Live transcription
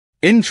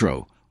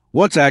Intro.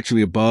 What's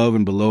actually above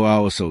and below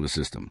our solar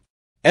system?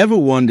 Ever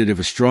wondered if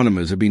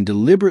astronomers have been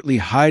deliberately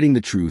hiding the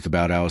truth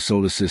about our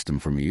solar system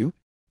from you?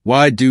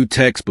 Why do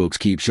textbooks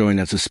keep showing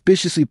that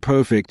suspiciously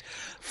perfect,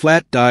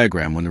 flat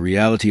diagram when the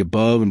reality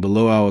above and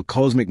below our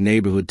cosmic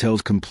neighborhood tells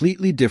a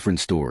completely different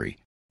story?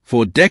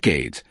 For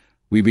decades,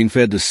 we've been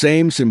fed the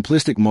same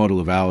simplistic model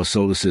of our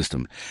solar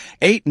system,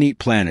 8 neat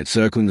planets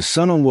circling the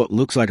sun on what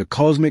looks like a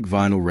cosmic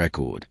vinyl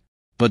record.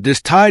 But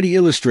this tidy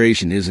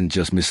illustration isn't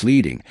just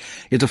misleading,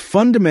 it's a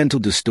fundamental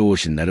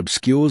distortion that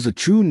obscures the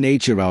true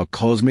nature of our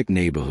cosmic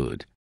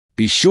neighborhood.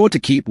 Be sure to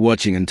keep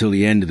watching until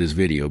the end of this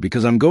video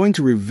because I'm going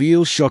to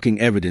reveal shocking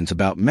evidence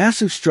about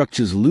massive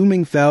structures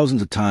looming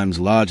thousands of times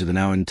larger than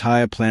our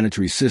entire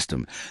planetary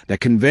system that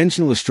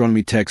conventional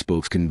astronomy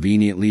textbooks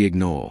conveniently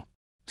ignore.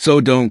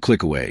 So don't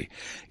click away.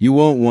 You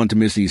won't want to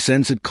miss these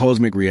censored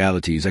cosmic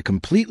realities that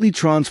completely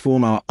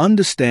transform our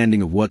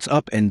understanding of what's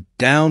up and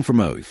down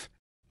from Earth.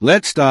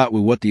 Let's start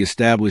with what the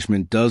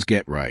establishment does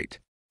get right.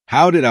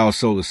 How did our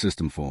solar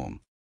system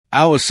form?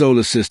 Our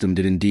solar system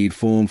did indeed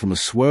form from a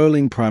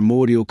swirling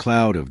primordial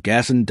cloud of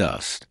gas and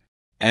dust.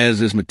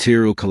 As this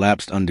material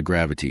collapsed under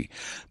gravity,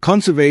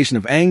 conservation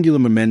of angular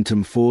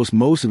momentum forced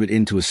most of it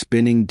into a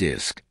spinning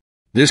disk.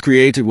 This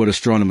created what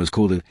astronomers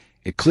call the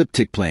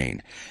ecliptic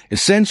plane,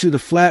 essentially the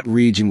flat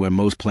region where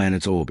most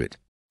planets orbit.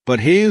 But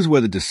here's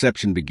where the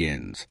deception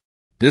begins.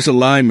 This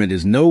alignment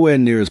is nowhere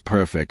near as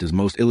perfect as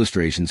most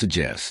illustrations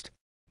suggest.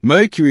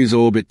 Mercury's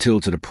orbit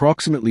tilts at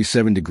approximately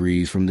 7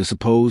 degrees from the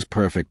supposed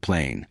perfect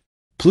plane.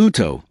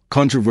 Pluto,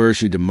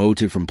 controversially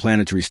demoted from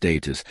planetary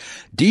status,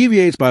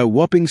 deviates by a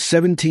whopping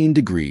 17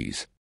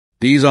 degrees.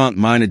 These aren't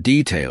minor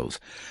details.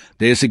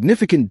 They are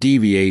significant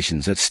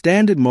deviations that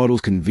standard models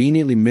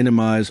conveniently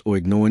minimize or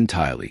ignore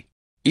entirely.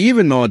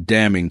 Even more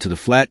damning to the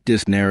flat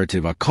disk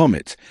narrative are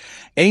comets,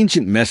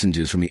 ancient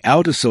messengers from the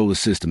outer solar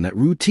system that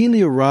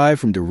routinely arrive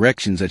from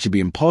directions that should be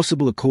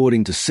impossible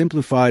according to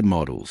simplified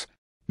models.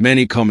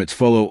 Many comets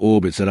follow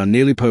orbits that are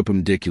nearly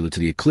perpendicular to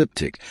the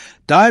ecliptic,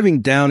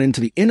 diving down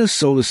into the inner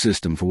solar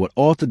system for what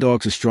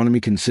orthodox astronomy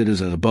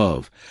considers as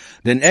above,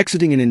 then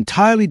exiting in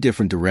entirely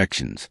different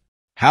directions.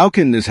 How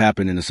can this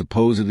happen in a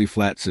supposedly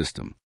flat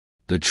system?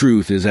 The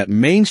truth is that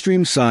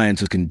mainstream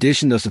science has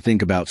conditioned us to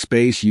think about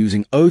space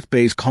using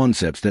Earth-based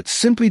concepts that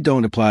simply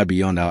don't apply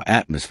beyond our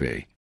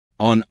atmosphere.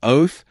 On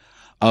Earth,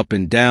 up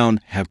and down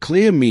have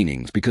clear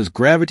meanings because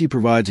gravity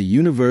provides a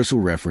universal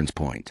reference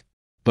point.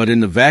 But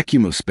in the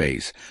vacuum of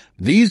space,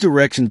 these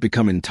directions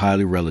become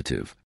entirely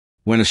relative.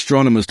 When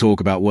astronomers talk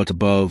about what's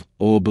above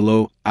or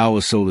below our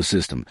solar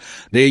system,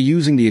 they are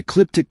using the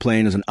ecliptic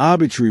plane as an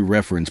arbitrary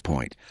reference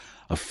point,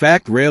 a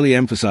fact rarely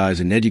emphasized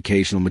in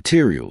educational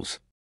materials.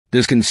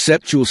 This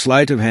conceptual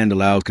sleight of hand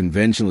allows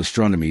conventional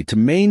astronomy to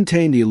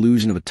maintain the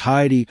illusion of a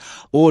tidy,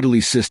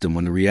 orderly system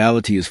when the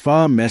reality is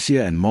far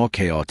messier and more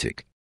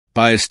chaotic.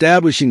 By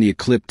establishing the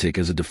ecliptic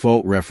as a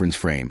default reference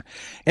frame,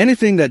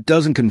 anything that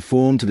doesn't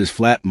conform to this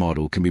flat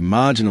model can be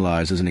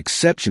marginalized as an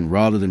exception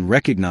rather than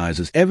recognized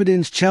as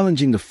evidence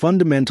challenging the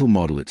fundamental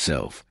model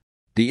itself.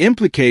 The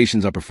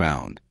implications are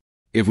profound.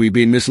 If we've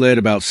been misled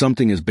about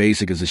something as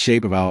basic as the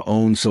shape of our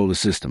own solar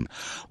system,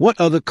 what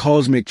other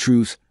cosmic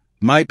truths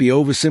might be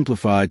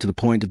oversimplified to the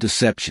point of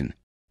deception?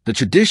 The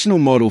traditional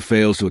model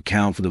fails to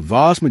account for the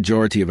vast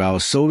majority of our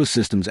solar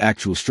system's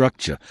actual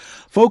structure,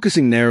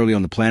 focusing narrowly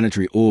on the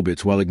planetary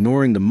orbits while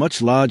ignoring the much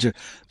larger,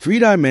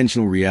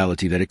 three-dimensional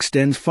reality that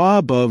extends far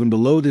above and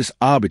below this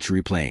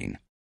arbitrary plane.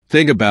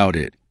 Think about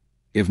it.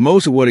 If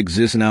most of what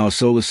exists in our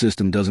solar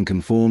system doesn't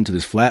conform to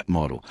this flat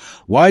model,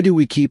 why do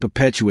we keep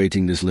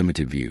perpetuating this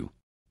limited view?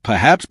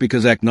 Perhaps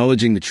because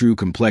acknowledging the true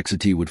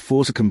complexity would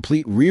force a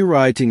complete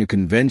rewriting of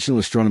conventional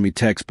astronomy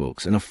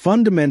textbooks and a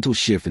fundamental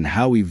shift in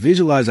how we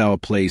visualize our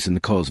place in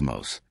the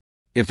cosmos.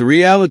 If the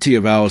reality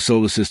of our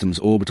solar system's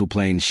orbital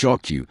plane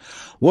shocked you,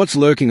 what's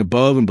lurking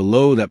above and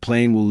below that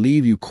plane will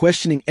leave you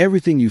questioning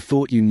everything you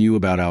thought you knew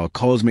about our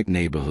cosmic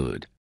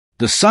neighborhood.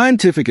 The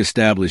scientific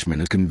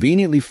establishment has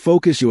conveniently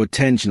focused your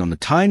attention on the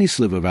tiny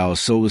sliver of our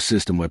solar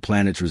system where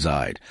planets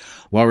reside,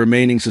 while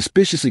remaining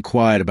suspiciously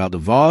quiet about the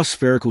vast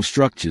spherical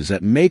structures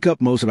that make up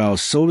most of our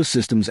solar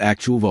system's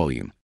actual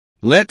volume.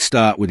 Let's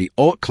start with the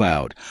Oort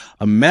cloud,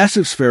 a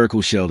massive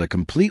spherical shell that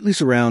completely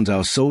surrounds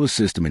our solar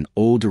system in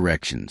all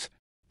directions.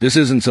 This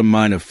isn't some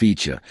minor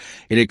feature.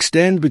 It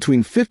extends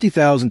between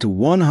 50,000 to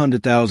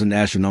 100,000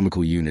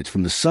 astronomical units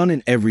from the sun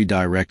in every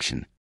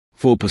direction.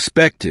 For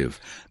perspective,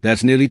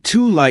 that's nearly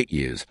 2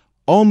 light-years,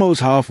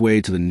 almost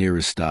halfway to the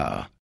nearest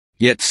star.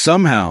 Yet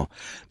somehow,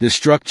 this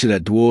structure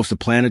that dwarfs the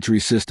planetary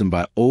system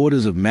by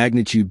orders of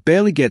magnitude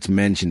barely gets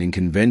mentioned in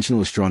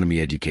conventional astronomy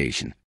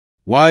education.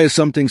 Why is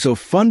something so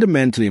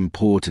fundamentally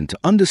important to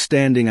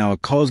understanding our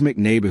cosmic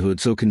neighborhood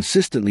so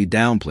consistently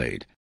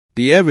downplayed?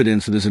 The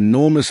evidence of this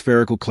enormous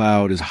spherical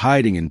cloud is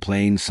hiding in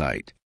plain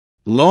sight.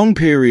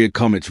 Long-period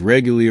comets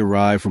regularly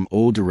arrive from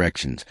all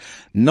directions,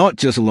 not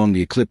just along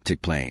the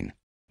ecliptic plane.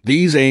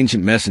 These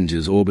ancient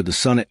messengers orbit the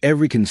sun at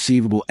every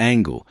conceivable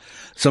angle,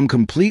 some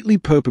completely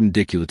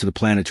perpendicular to the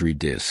planetary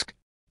disk.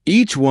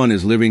 Each one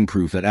is living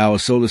proof that our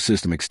solar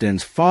system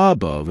extends far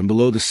above and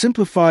below the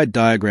simplified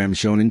diagrams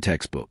shown in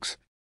textbooks.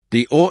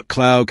 The Oort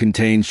cloud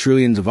contains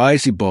trillions of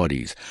icy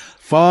bodies,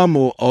 far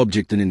more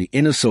object than in the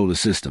inner solar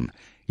system,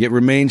 yet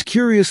remains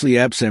curiously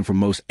absent from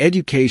most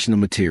educational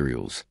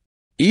materials.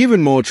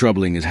 Even more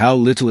troubling is how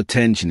little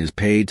attention is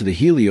paid to the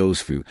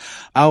Heliosphere,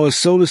 our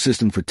solar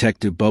system's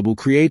protective bubble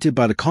created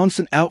by the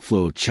constant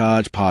outflow of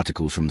charged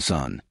particles from the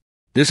Sun.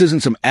 This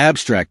isn't some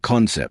abstract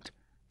concept.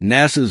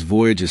 NASA's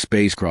Voyager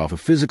spacecraft have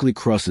physically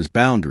crossed this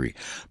boundary,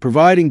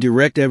 providing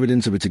direct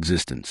evidence of its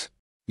existence.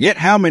 Yet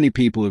how many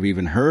people have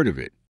even heard of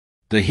it?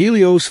 The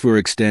Heliosphere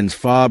extends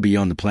far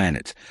beyond the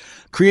planets,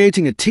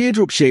 creating a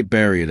teardrop-shaped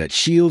barrier that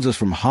shields us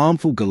from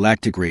harmful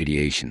galactic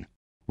radiation.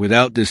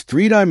 Without this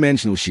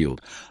three-dimensional shield,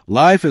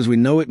 life as we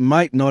know it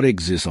might not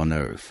exist on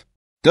Earth.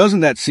 Doesn't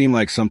that seem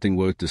like something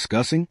worth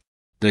discussing?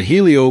 The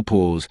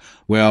heliopause,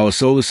 where our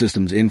solar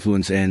system's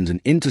influence ends and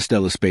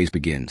interstellar space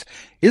begins,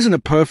 isn't a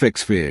perfect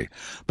sphere,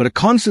 but a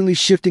constantly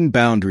shifting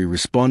boundary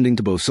responding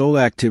to both solar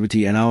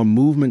activity and our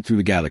movement through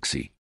the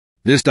galaxy.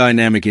 This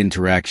dynamic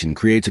interaction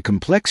creates a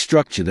complex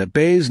structure that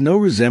bears no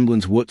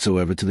resemblance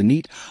whatsoever to the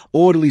neat,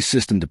 orderly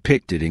system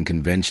depicted in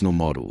conventional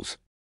models.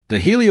 The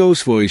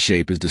Heliosphere's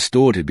shape is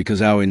distorted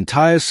because our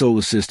entire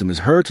solar system is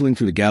hurtling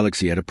through the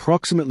galaxy at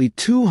approximately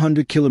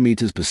 200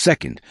 kilometers per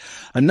second,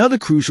 another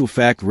crucial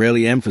fact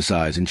rarely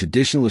emphasized in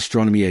traditional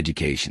astronomy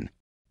education.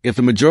 If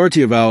the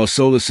majority of our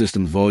solar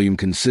system's volume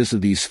consists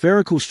of these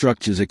spherical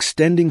structures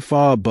extending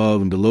far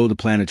above and below the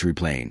planetary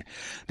plane,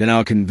 then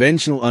our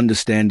conventional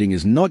understanding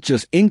is not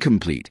just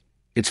incomplete,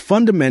 it's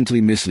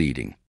fundamentally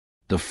misleading.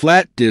 The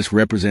flat disk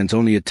represents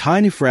only a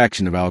tiny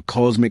fraction of our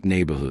cosmic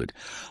neighborhood,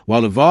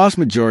 while the vast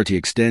majority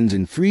extends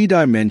in 3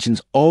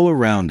 dimensions all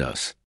around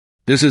us.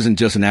 This isn't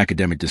just an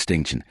academic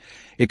distinction.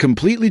 It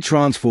completely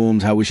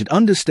transforms how we should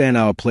understand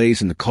our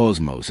place in the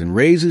cosmos and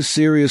raises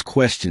serious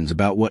questions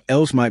about what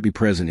else might be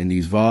present in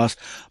these vast,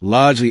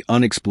 largely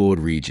unexplored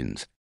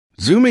regions.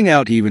 Zooming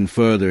out even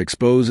further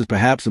exposes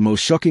perhaps the most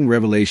shocking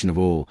revelation of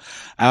all.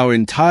 Our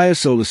entire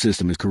solar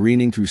system is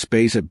careening through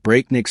space at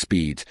breakneck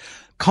speeds,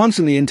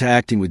 constantly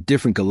interacting with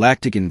different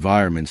galactic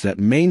environments that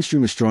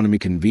mainstream astronomy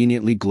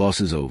conveniently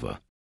glosses over.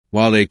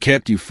 While they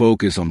kept you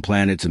focused on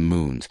planets and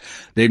moons,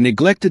 they've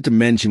neglected to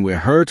mention we're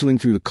hurtling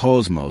through the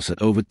cosmos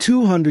at over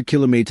 200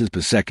 kilometers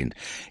per second,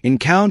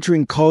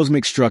 encountering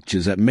cosmic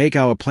structures that make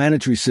our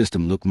planetary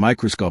system look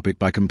microscopic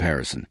by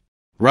comparison.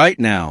 Right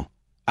now,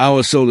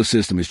 our solar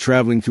system is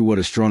traveling through what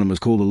astronomers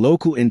call the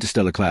local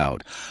interstellar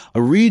cloud,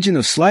 a region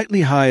of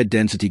slightly higher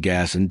density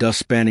gas and dust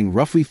spanning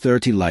roughly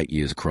 30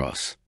 light-years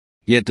across.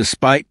 Yet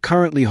despite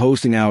currently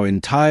hosting our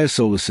entire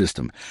solar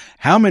system,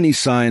 how many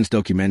science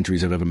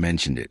documentaries have ever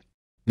mentioned it?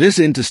 This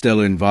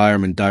interstellar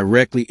environment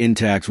directly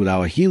interacts with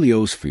our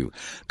heliosphere,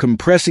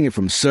 compressing it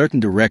from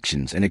certain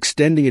directions and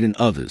extending it in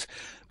others,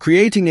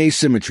 creating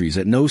asymmetries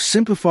that no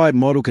simplified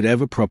model could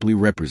ever properly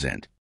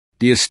represent.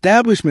 The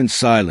establishment's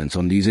silence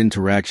on these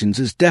interactions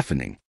is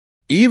deafening.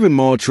 Even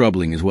more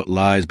troubling is what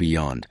lies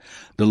beyond.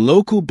 The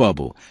local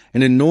bubble,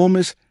 an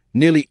enormous,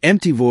 nearly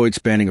empty void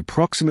spanning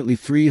approximately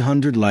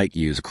 300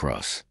 light-years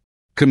across.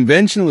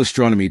 Conventional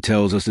astronomy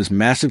tells us this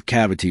massive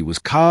cavity was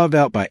carved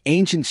out by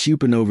ancient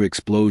supernova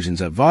explosions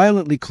that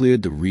violently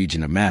cleared the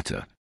region of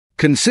matter.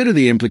 Consider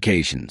the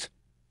implications.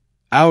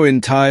 Our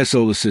entire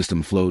solar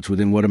system floats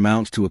within what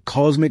amounts to a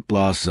cosmic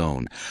blast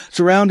zone,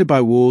 surrounded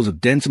by walls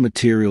of denser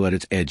material at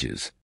its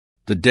edges.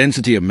 The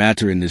density of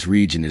matter in this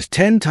region is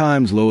 10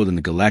 times lower than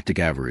the galactic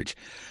average,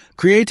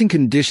 creating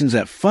conditions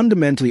that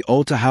fundamentally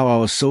alter how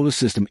our solar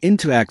system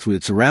interacts with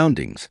its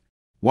surroundings.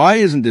 Why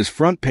isn't this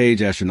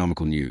front-page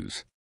astronomical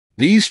news?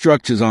 These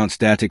structures aren't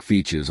static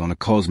features on a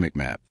cosmic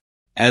map.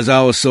 As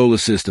our solar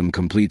system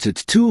completes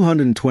its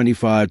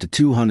 225 to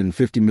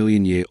 250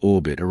 million year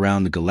orbit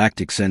around the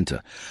galactic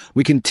center,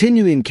 we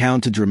continually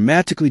encounter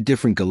dramatically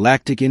different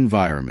galactic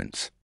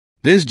environments.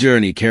 This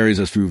journey carries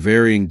us through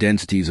varying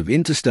densities of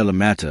interstellar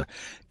matter,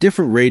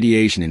 different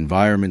radiation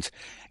environments,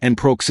 and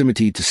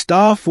proximity to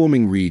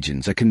star-forming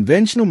regions that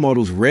conventional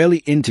models rarely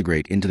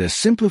integrate into their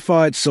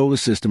simplified solar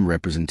system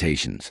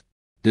representations.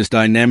 This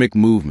dynamic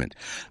movement,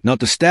 not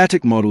the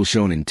static model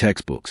shown in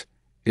textbooks,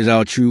 is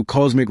our true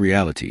cosmic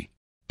reality.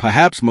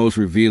 Perhaps most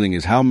revealing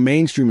is how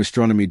mainstream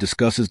astronomy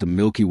discusses the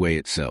Milky Way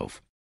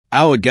itself.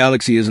 Our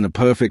galaxy isn't a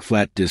perfect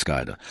flat disk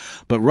either,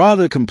 but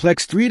rather a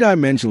complex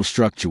 3-dimensional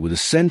structure with a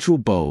central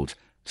bulge,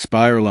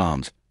 spiral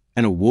arms,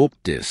 and a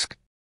warped disk.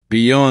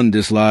 Beyond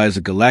this lies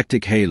a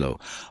galactic halo,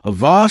 a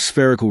vast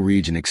spherical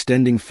region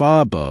extending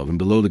far above and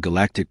below the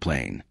galactic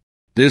plane.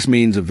 This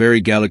means the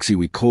very galaxy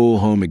we call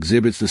home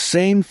exhibits the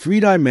same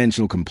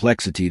 3-dimensional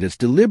complexity that's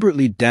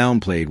deliberately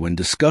downplayed when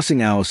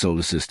discussing our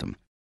solar system.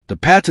 The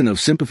pattern of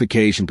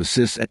simplification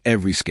persists at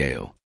every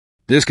scale.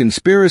 This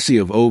conspiracy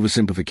of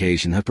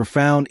oversimplification has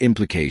profound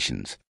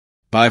implications.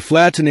 By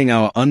flattening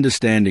our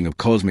understanding of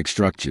cosmic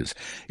structures,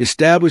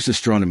 established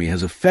astronomy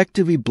has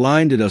effectively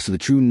blinded us to the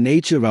true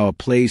nature of our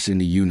place in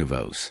the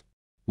universe.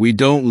 We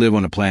don't live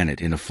on a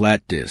planet in a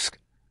flat disk.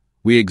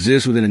 We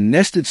exist within a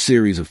nested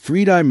series of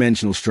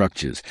three-dimensional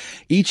structures,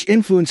 each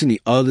influencing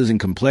the others in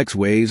complex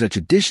ways that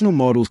traditional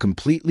models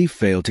completely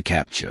fail to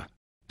capture.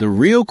 The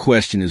real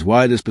question is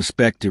why this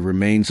perspective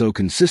remains so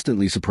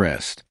consistently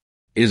suppressed.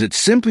 Is it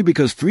simply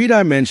because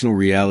three-dimensional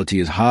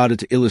reality is harder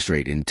to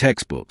illustrate in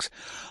textbooks,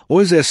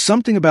 or is there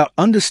something about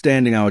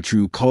understanding our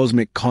true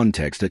cosmic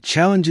context that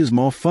challenges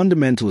more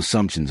fundamental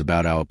assumptions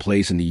about our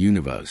place in the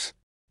universe?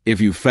 If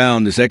you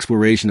found this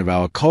exploration of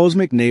our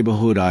cosmic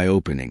neighborhood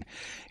eye-opening,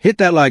 hit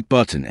that like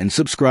button and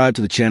subscribe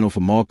to the channel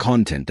for more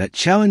content that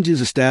challenges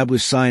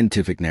established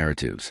scientific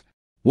narratives.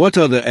 What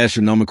other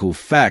astronomical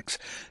facts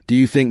do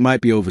you think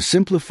might be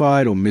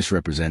oversimplified or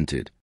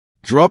misrepresented?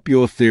 Drop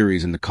your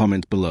theories in the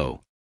comments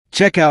below.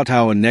 Check out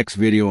our next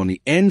video on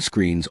the end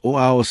screens or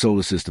our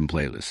solar system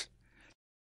playlist.